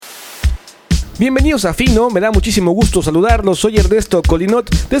Bienvenidos a Fino, me da muchísimo gusto saludarlos, soy Ernesto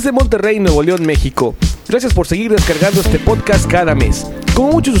Colinot desde Monterrey, Nuevo León, México. Gracias por seguir descargando este podcast cada mes.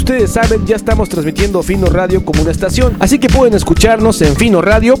 Como muchos de ustedes saben, ya estamos transmitiendo Fino Radio como una estación, así que pueden escucharnos en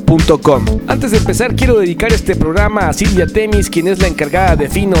finoradio.com. Antes de empezar, quiero dedicar este programa a Silvia Temis, quien es la encargada de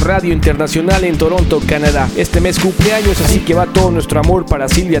Fino Radio Internacional en Toronto, Canadá. Este mes cumpleaños, así que va todo nuestro amor para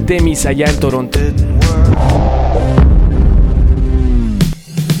Silvia Temis allá en Toronto.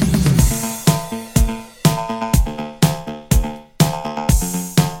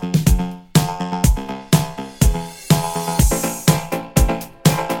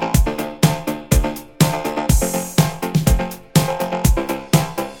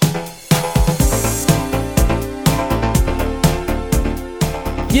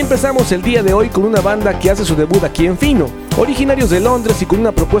 Y empezamos el día de hoy con una banda que hace su debut aquí en Fino, originarios de Londres y con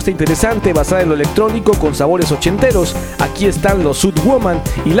una propuesta interesante basada en lo electrónico con sabores ochenteros. Aquí están los Sud Woman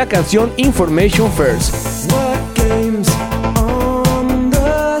y la canción Information First.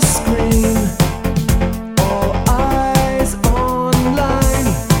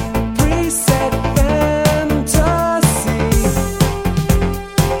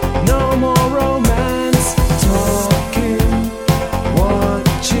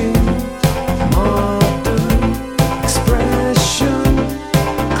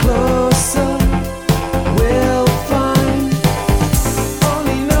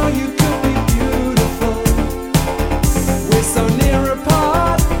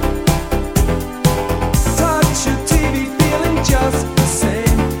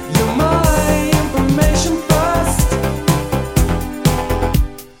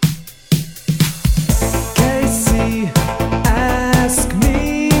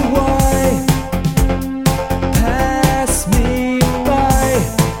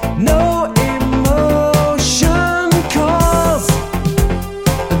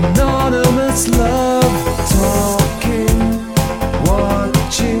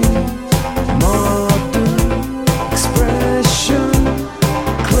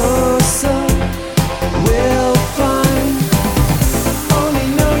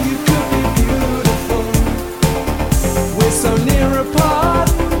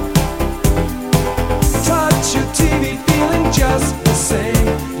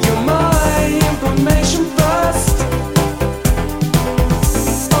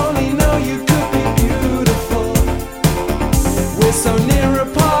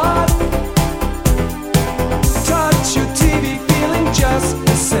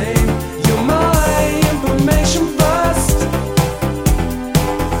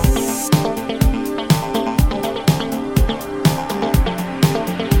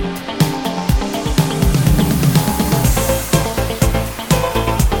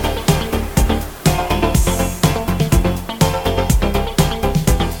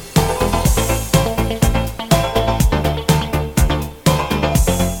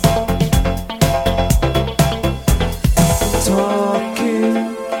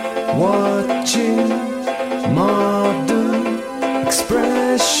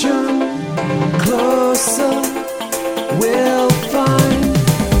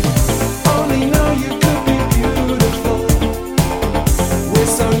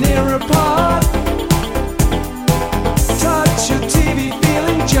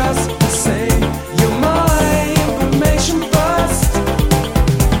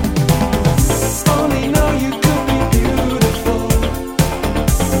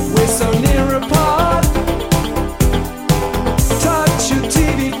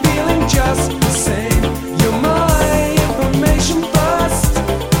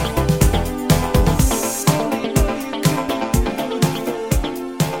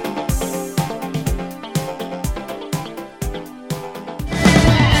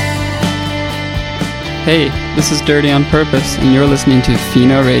 Hey, this is Dirty on Purpose, and you're listening to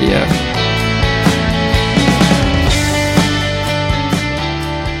Fino Radio.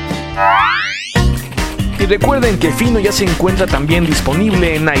 Y recuerden que Fino ya se encuentra también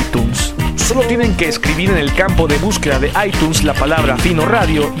disponible en iTunes. Solo tienen que escribir en el campo de búsqueda de iTunes la palabra Fino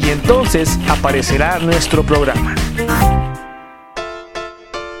Radio y entonces aparecerá nuestro programa.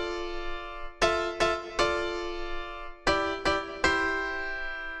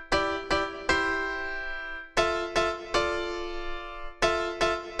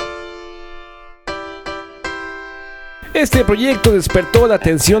 Este proyecto despertó la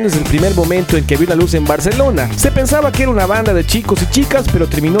atención desde el primer momento en que vio la luz en Barcelona. Se pensaba que era una banda de chicos y chicas, pero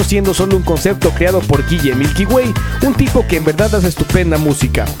terminó siendo solo un concepto creado por Guille Milky Way, un tipo que en verdad hace estupenda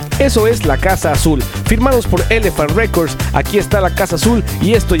música. Eso es La Casa Azul, firmados por Elephant Records. Aquí está La Casa Azul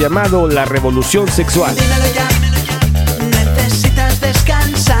y esto llamado La Revolución Sexual. Dímelo ya, necesitas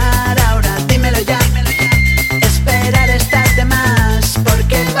descansar ahora, dímelo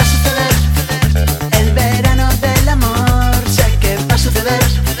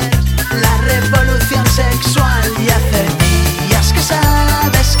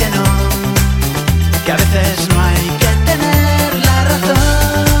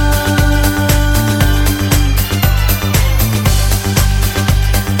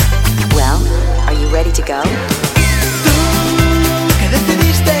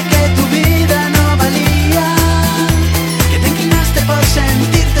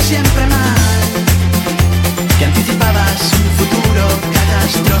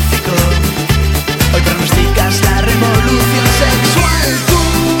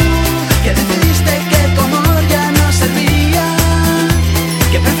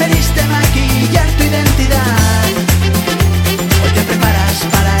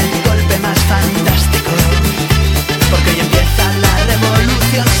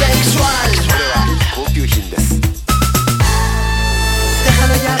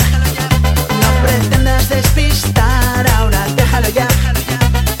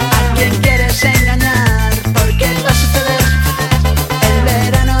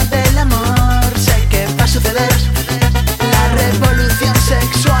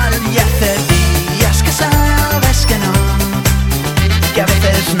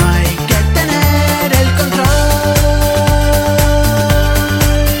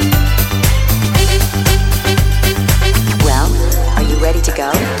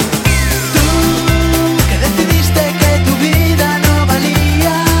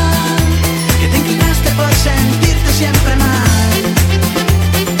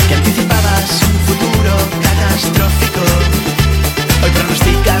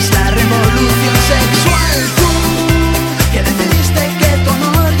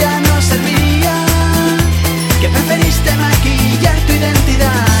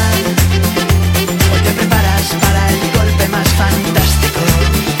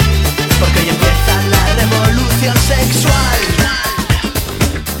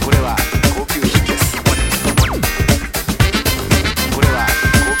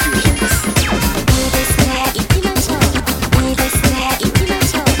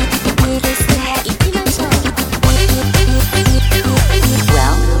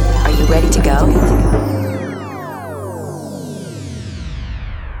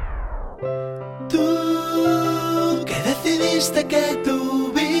Tú que decidiste que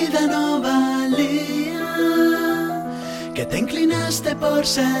tu vida no valía, que te inclinaste por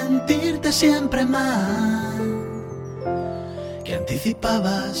sentirte siempre mal, que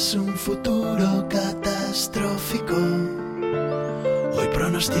anticipabas un futuro catastrófico. Hoy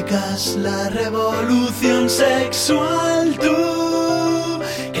pronosticas la revolución sexual. Tú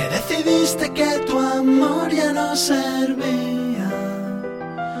que decidiste que tu amor ya no servía,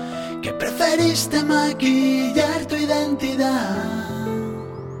 que preferiste maquillar tu identidad.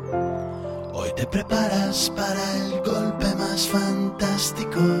 Hoy te preparas para el golpe más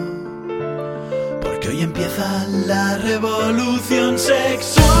fantástico, porque hoy empieza la revolución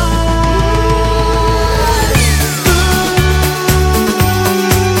sexual.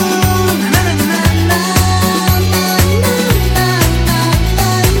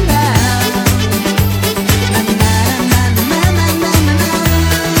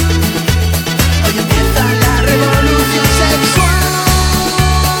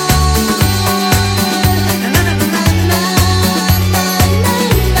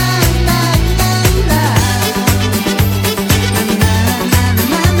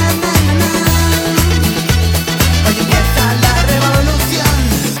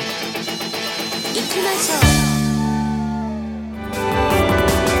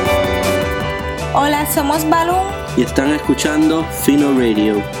 Hola, somos Balloon y están escuchando Fino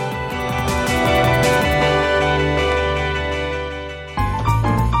Radio.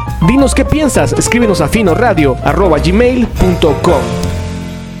 Dinos qué piensas, escríbenos a finoradio@gmail.com.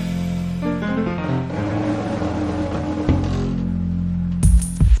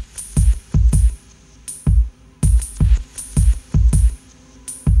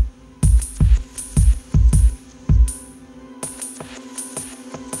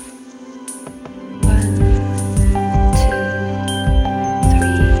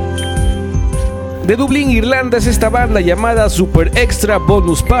 De Dublín, Irlanda, es esta banda llamada Super Extra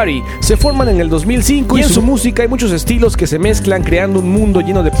Bonus Party. Se forman en el 2005 y en su música hay muchos estilos que se mezclan creando un mundo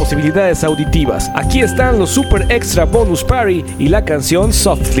lleno de posibilidades auditivas. Aquí están los Super Extra Bonus Party y la canción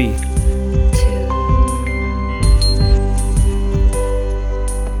Softly.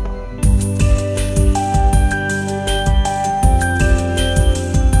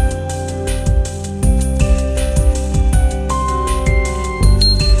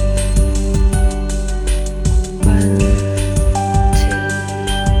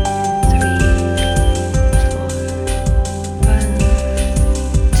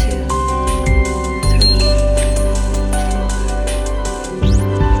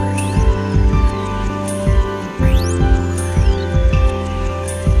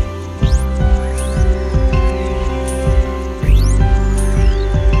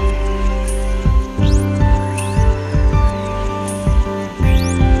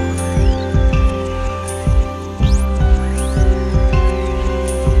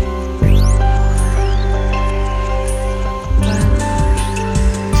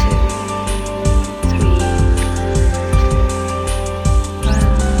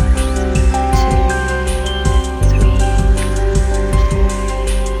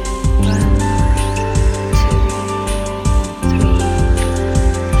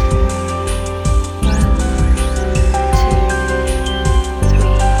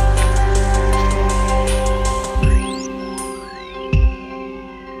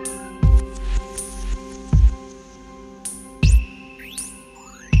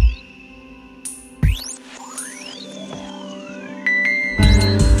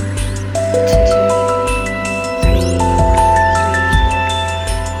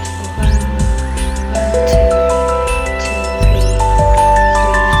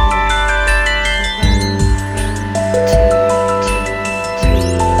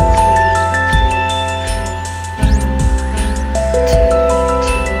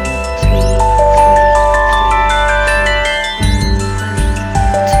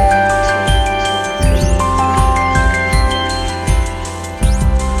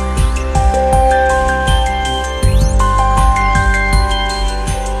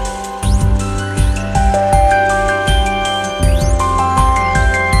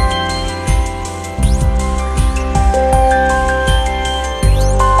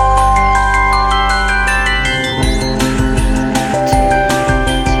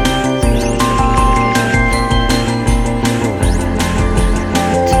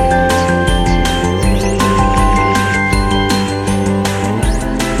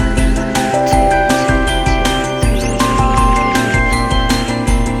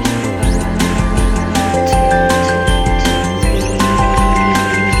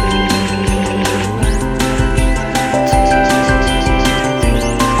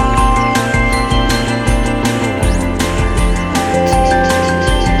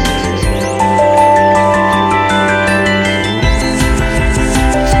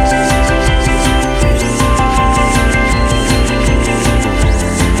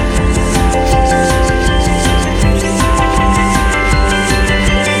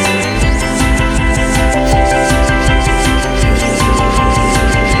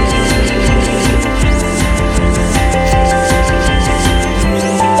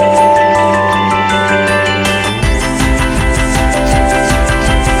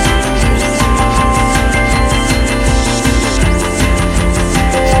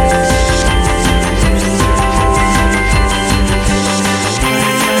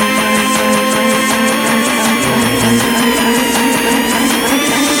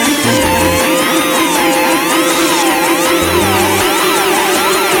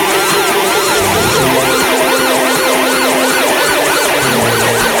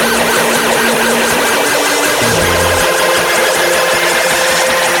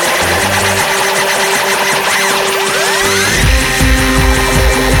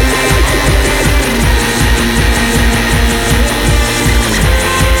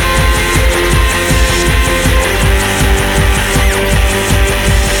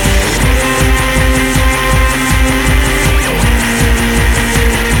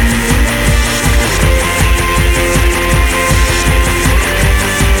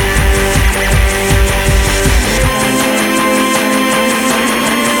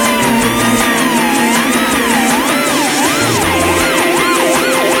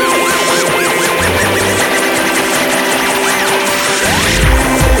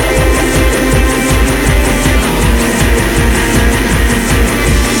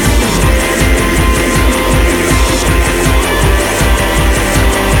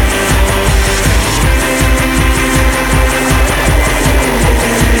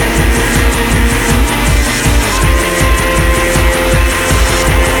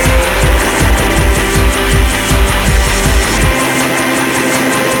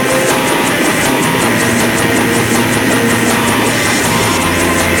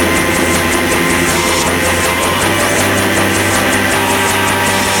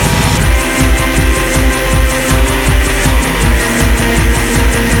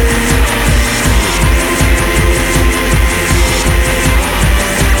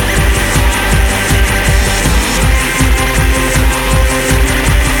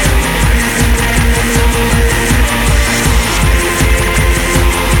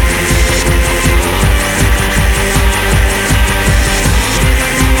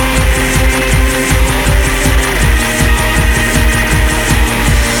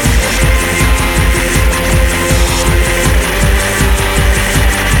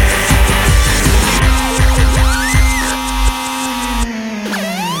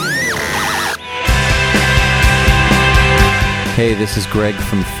 Hey, this is Greg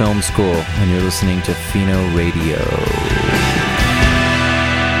from Film School, and you're listening to Fino Radio.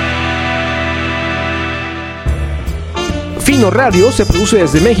 Fino Radio se produce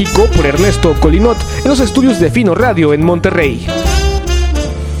desde México por Ernesto Colinot en los estudios de Fino Radio en Monterrey.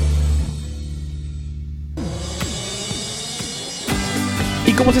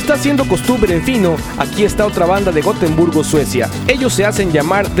 Y como se está haciendo costumbre en Fino, aquí está otra banda de Gotemburgo, Suecia. Ellos se hacen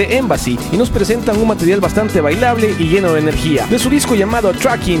llamar The Embassy y nos presentan un material bastante bailable y lleno de energía. De su disco llamado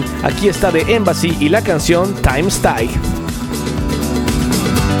Tracking, aquí está The Embassy y la canción Time Style.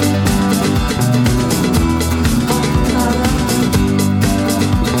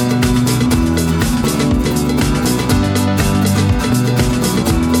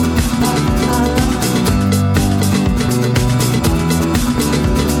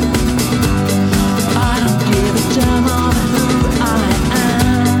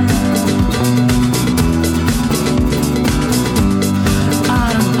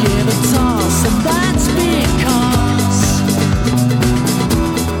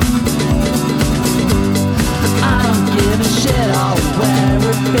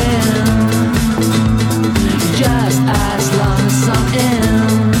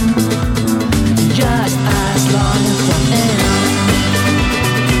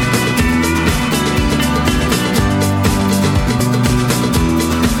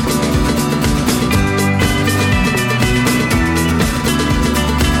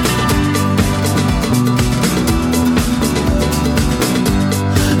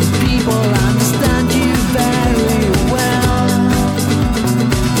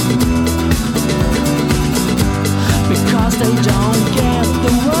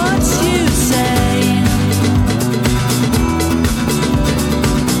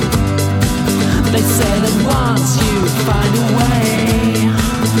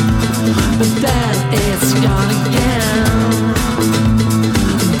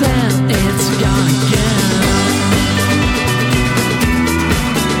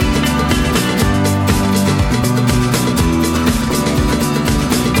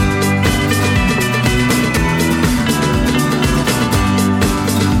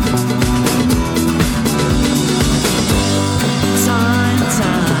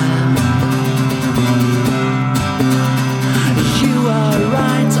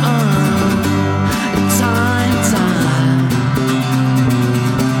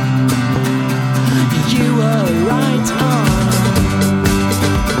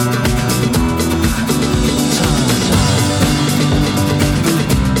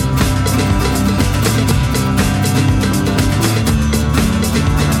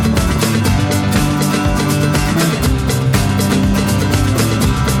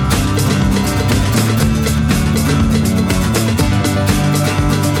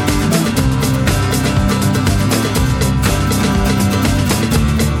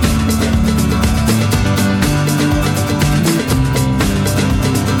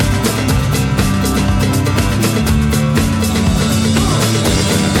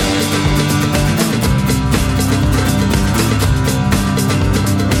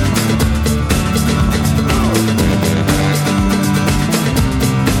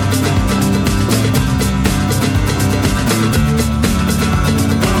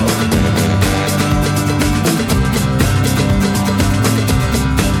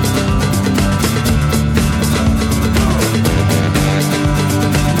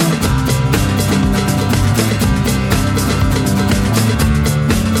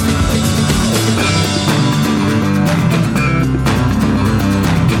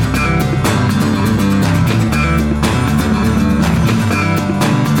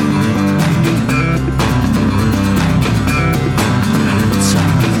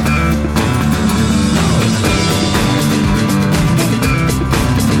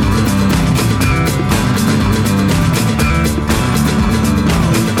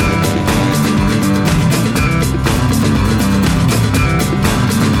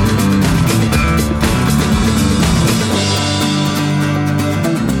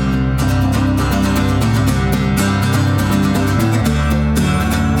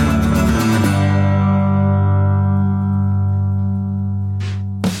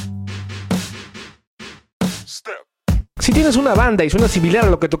 Si tienes una banda y suena similar a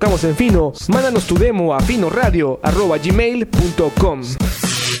lo que tocamos en Fino, mándanos tu demo a finoradio@gmail.com.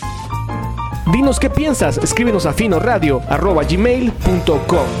 Dinos qué piensas, escríbenos a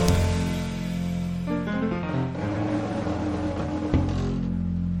finoradio@gmail.com.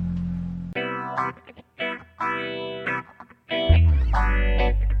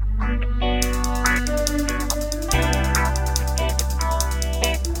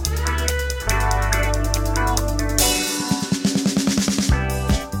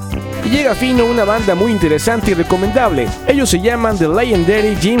 llega fino una banda muy interesante y recomendable. Ellos se llaman The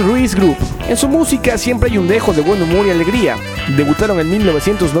Legendary Jim Ruiz Group. En su música siempre hay un dejo de buen humor y alegría. Debutaron en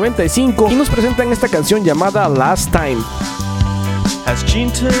 1995 y nos presentan esta canción llamada Last Time. Has Jean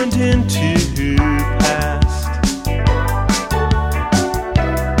turned into past?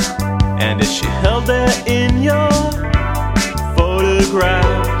 And is she held there in your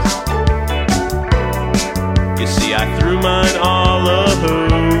photographs? You see, I threw mine all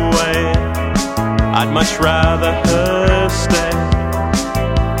away. I'd much rather her stay,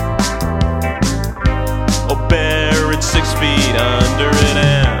 or buried 6 feet under it.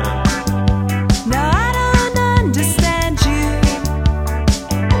 And now I don't understand you,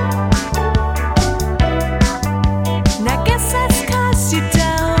 and I guess that's 'cause you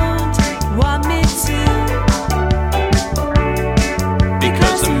don't want me to,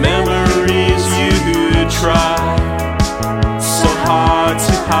 because the memories you try so hard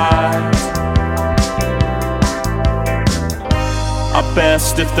to hide are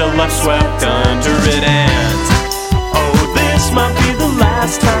best if they're left swept under it. And oh, this might be the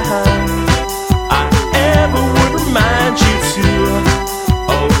last time I ever would remind you to,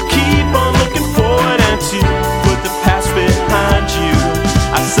 oh, keep on looking forward and to put the past behind you.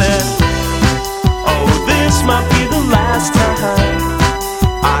 I said, oh, this might be the last time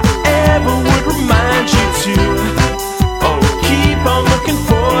I ever would remind you to, oh, keep on looking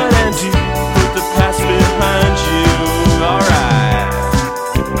forward and to put the past behind you. Alright.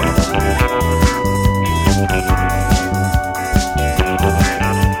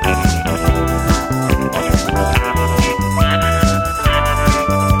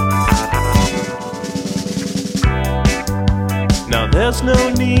 Now there's no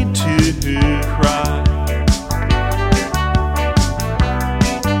need to cry.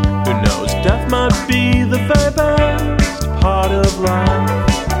 Who knows, death might be the very best part of life.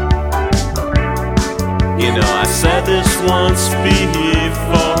 You know, I said this once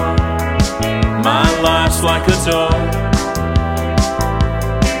before, my life's like a door.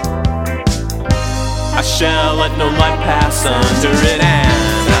 I shall let no light pass under it. And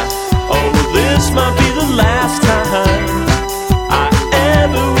oh, this might be the last time I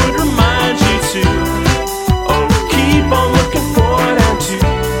ever would remind you to, oh, keep on looking forward and to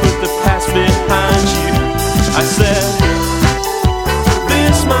put the past behind you. I said,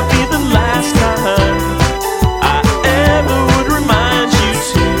 this might be the last time I ever would remind you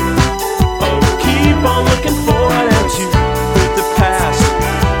to, oh, keep on looking forward and to put the past,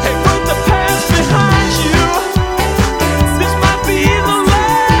 hey, put the past behind you. This might be the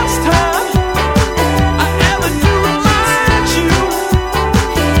last time I ever do remind you.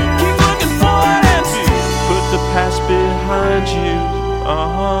 Keep looking forward and to put the past behind you.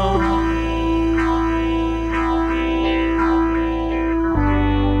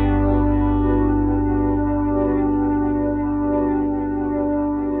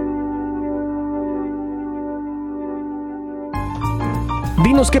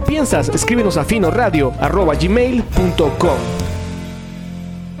 Dinos qué piensas, escríbenos a finoradio@gmail.com.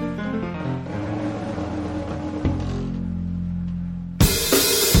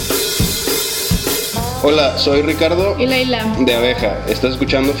 Hola, soy Ricardo y Leila de Abeja. Estás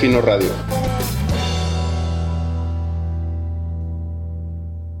escuchando Fino Radio.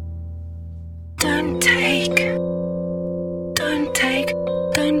 don't take,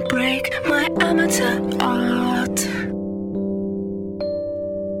 don't break my amateur art.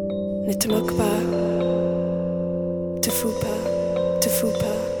 Ne te moque pas, te fous pas,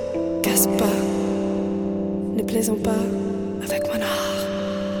 casse pas, ne plaisons pas avec mon art.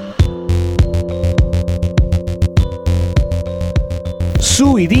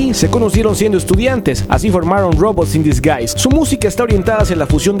 Sue y Dee se conocieron siendo estudiantes, así formaron Robots in Disguise. Su música está orientada hacia la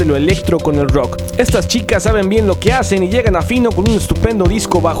fusión de lo electro con el rock. Estas chicas saben bien lo que hacen y llegan a fino con un estupendo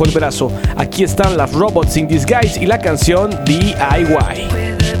disco bajo el brazo. Aquí están las Robots in Disguise y la canción DIY.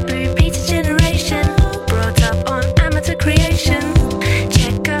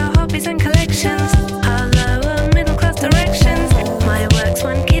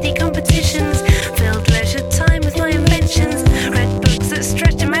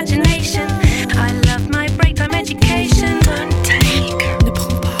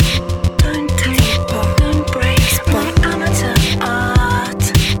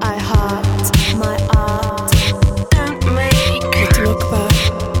 I heart my art. Don't make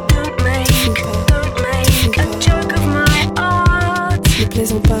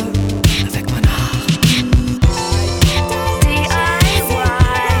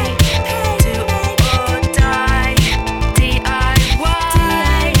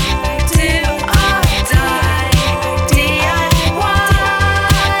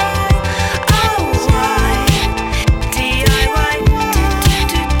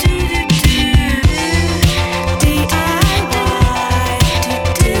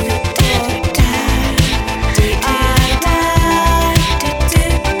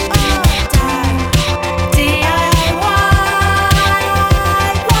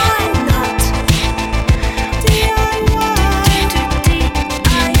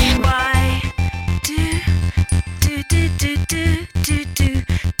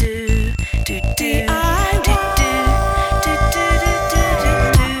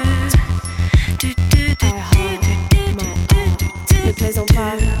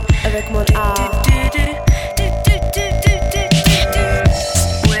avec mon art.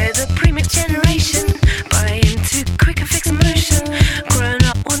 We're the premix generation, buy into quicker fix emotion. Grown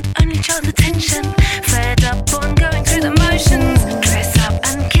up want only child's attention, fed up on going through the motions. Dress up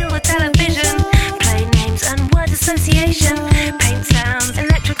and kill the television, play names and word association, paint sounds,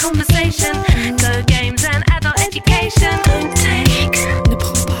 electric conversation, go games and adult education. Don't take, Ne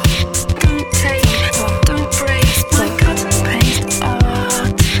prends pas, don't take, don't break my cut and paste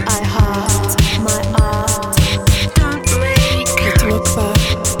art. I heart my art. Don't make, Ne te moque pas,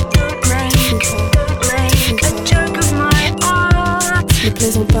 don't make a joke of my art. ne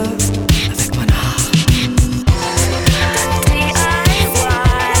plaisons pas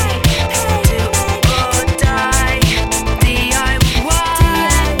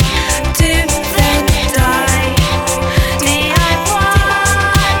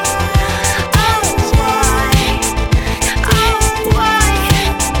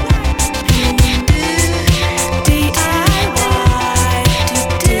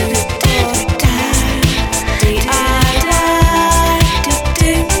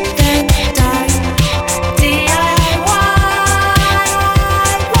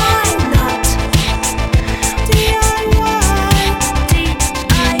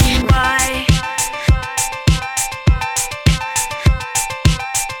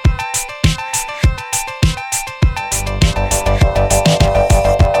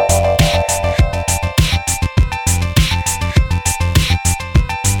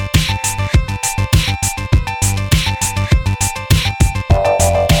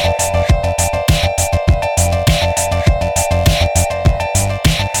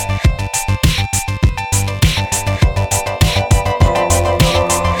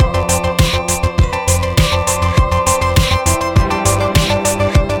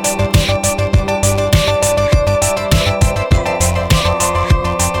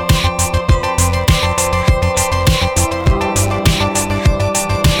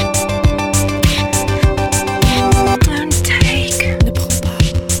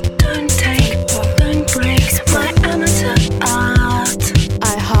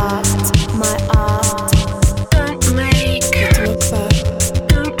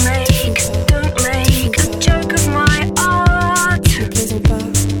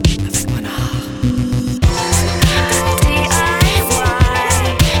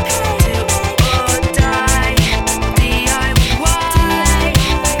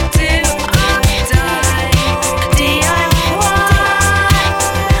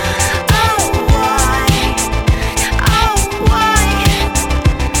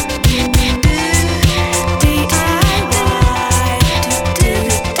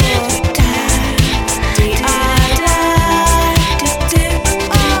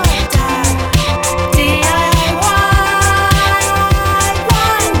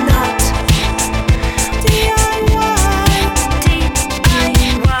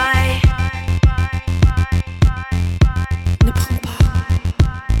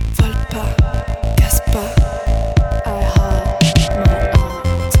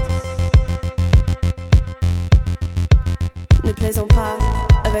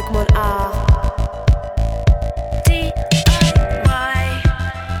avec mon art.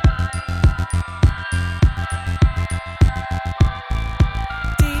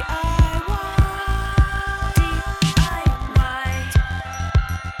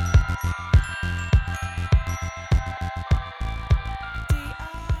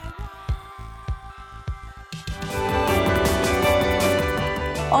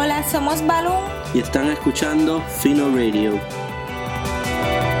 Hola, somos Balloon. Y están escuchando Fino Radio.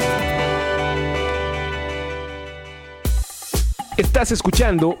 Estás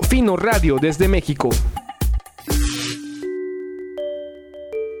escuchando Fino Radio desde México.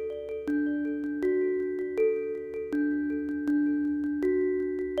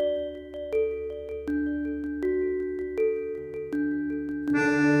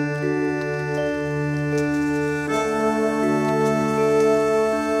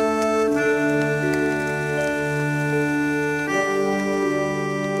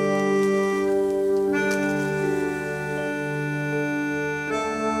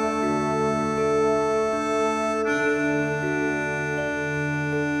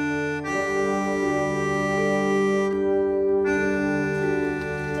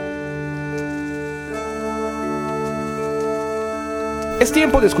 Es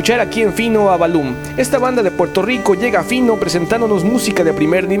tiempo de escuchar aquí en Fino a Balloon. Esta banda de Puerto Rico llega a Fino presentándonos música de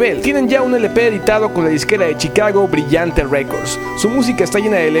primer nivel. Tienen ya un LP editado con la disquera de Chicago, Brillante Records. Su música está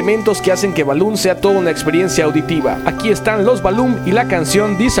llena de elementos que hacen que Balloon sea toda una experiencia auditiva. Aquí están los Balloon y la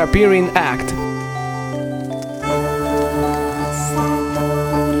canción Disappearing Act.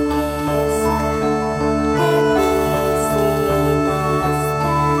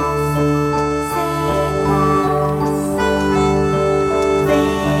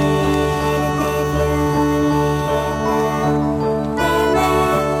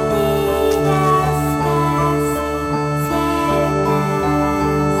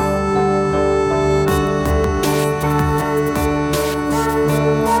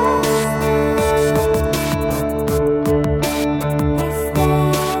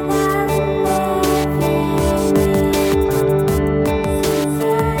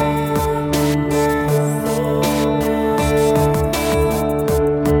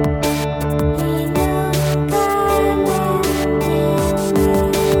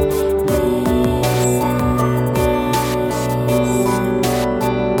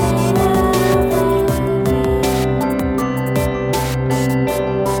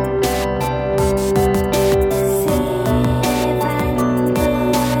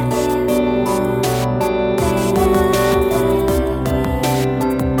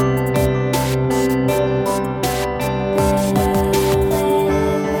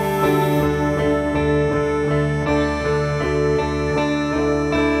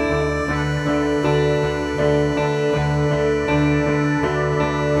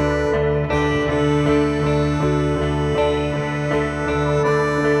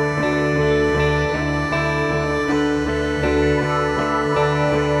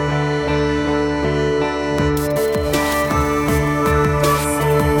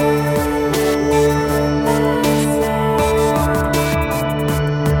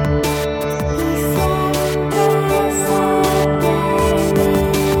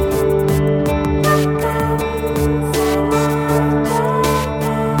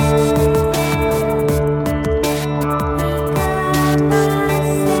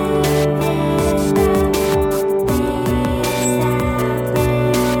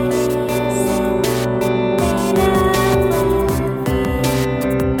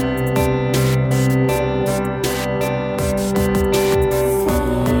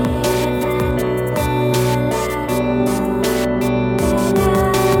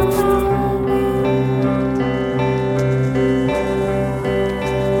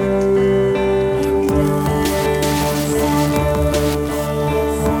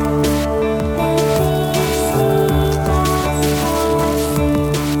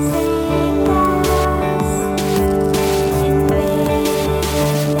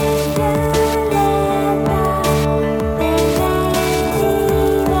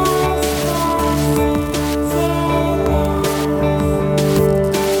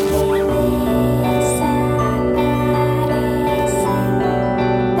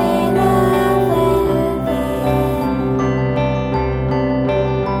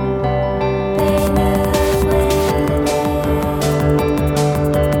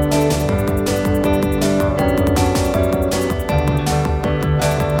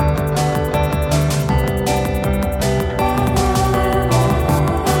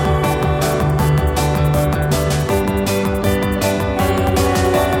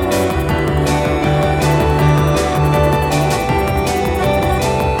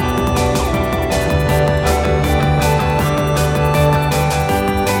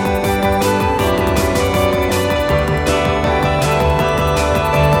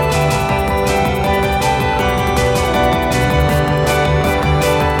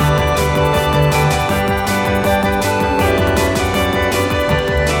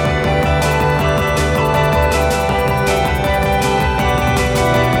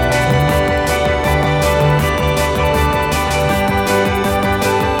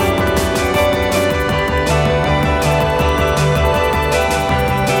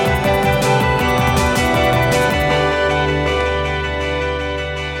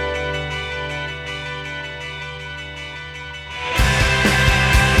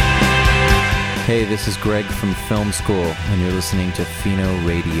 Hey, this is Greg from Film School, and you're listening to Fino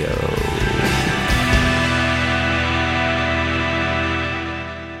Radio.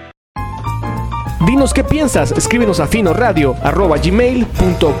 Dinos qué piensas, escríbenos a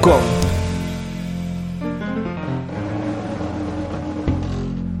finoradio@gmail.com.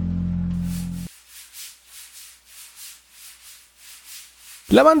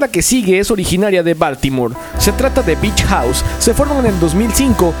 La banda que sigue es originaria de Baltimore. Se trata de Beach House. Se forman en el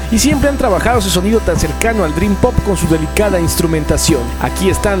 2005 y siempre han trabajado su sonido tan cercano al dream pop con su delicada instrumentación. Aquí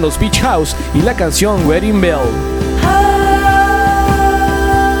están los Beach House y la canción Wedding Bell.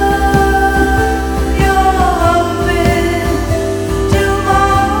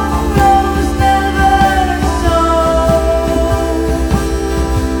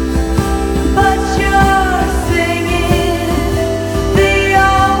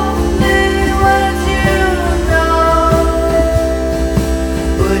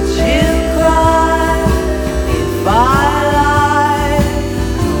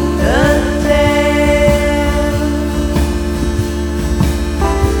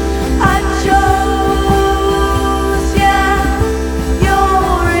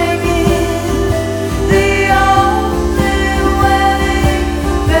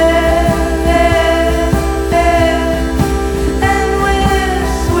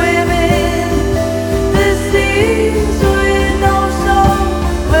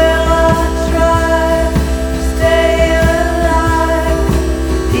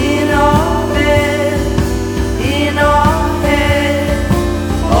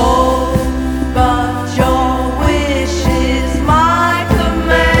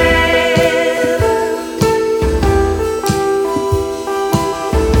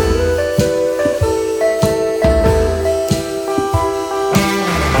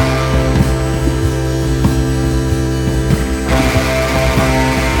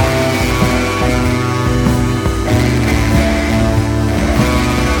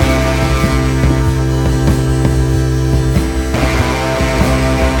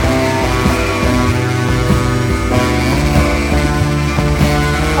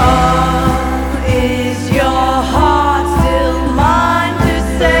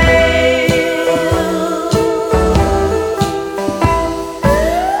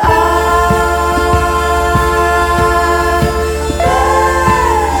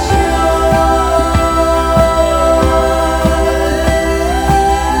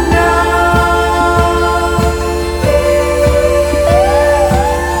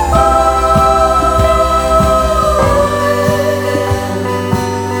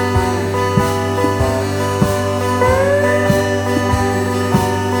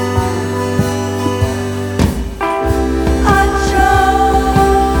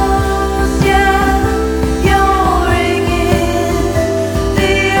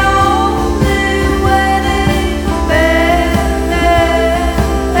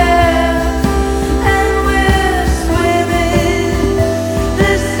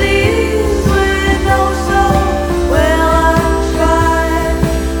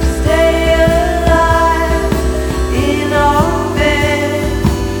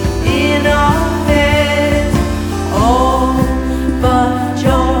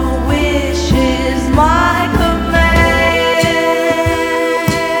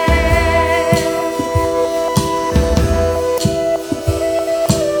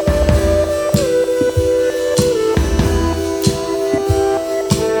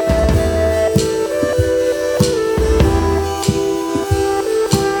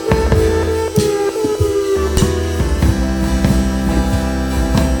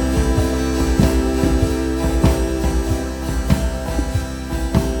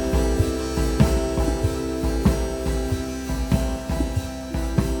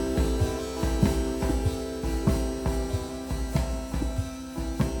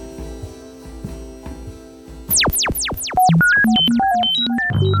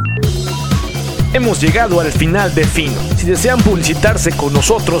 Hemos llegado al final de Fino. Si desean publicitarse con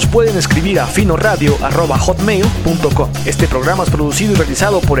nosotros, pueden escribir a finoradio@hotmail.com. Este programa es producido y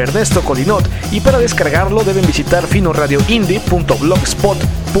realizado por Ernesto Colinot, y para descargarlo deben visitar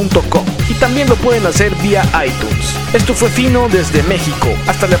finoradioindie.blogspot.com, y también lo pueden hacer vía iTunes. Esto fue Fino desde México.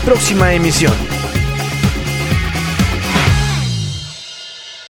 Hasta la próxima emisión.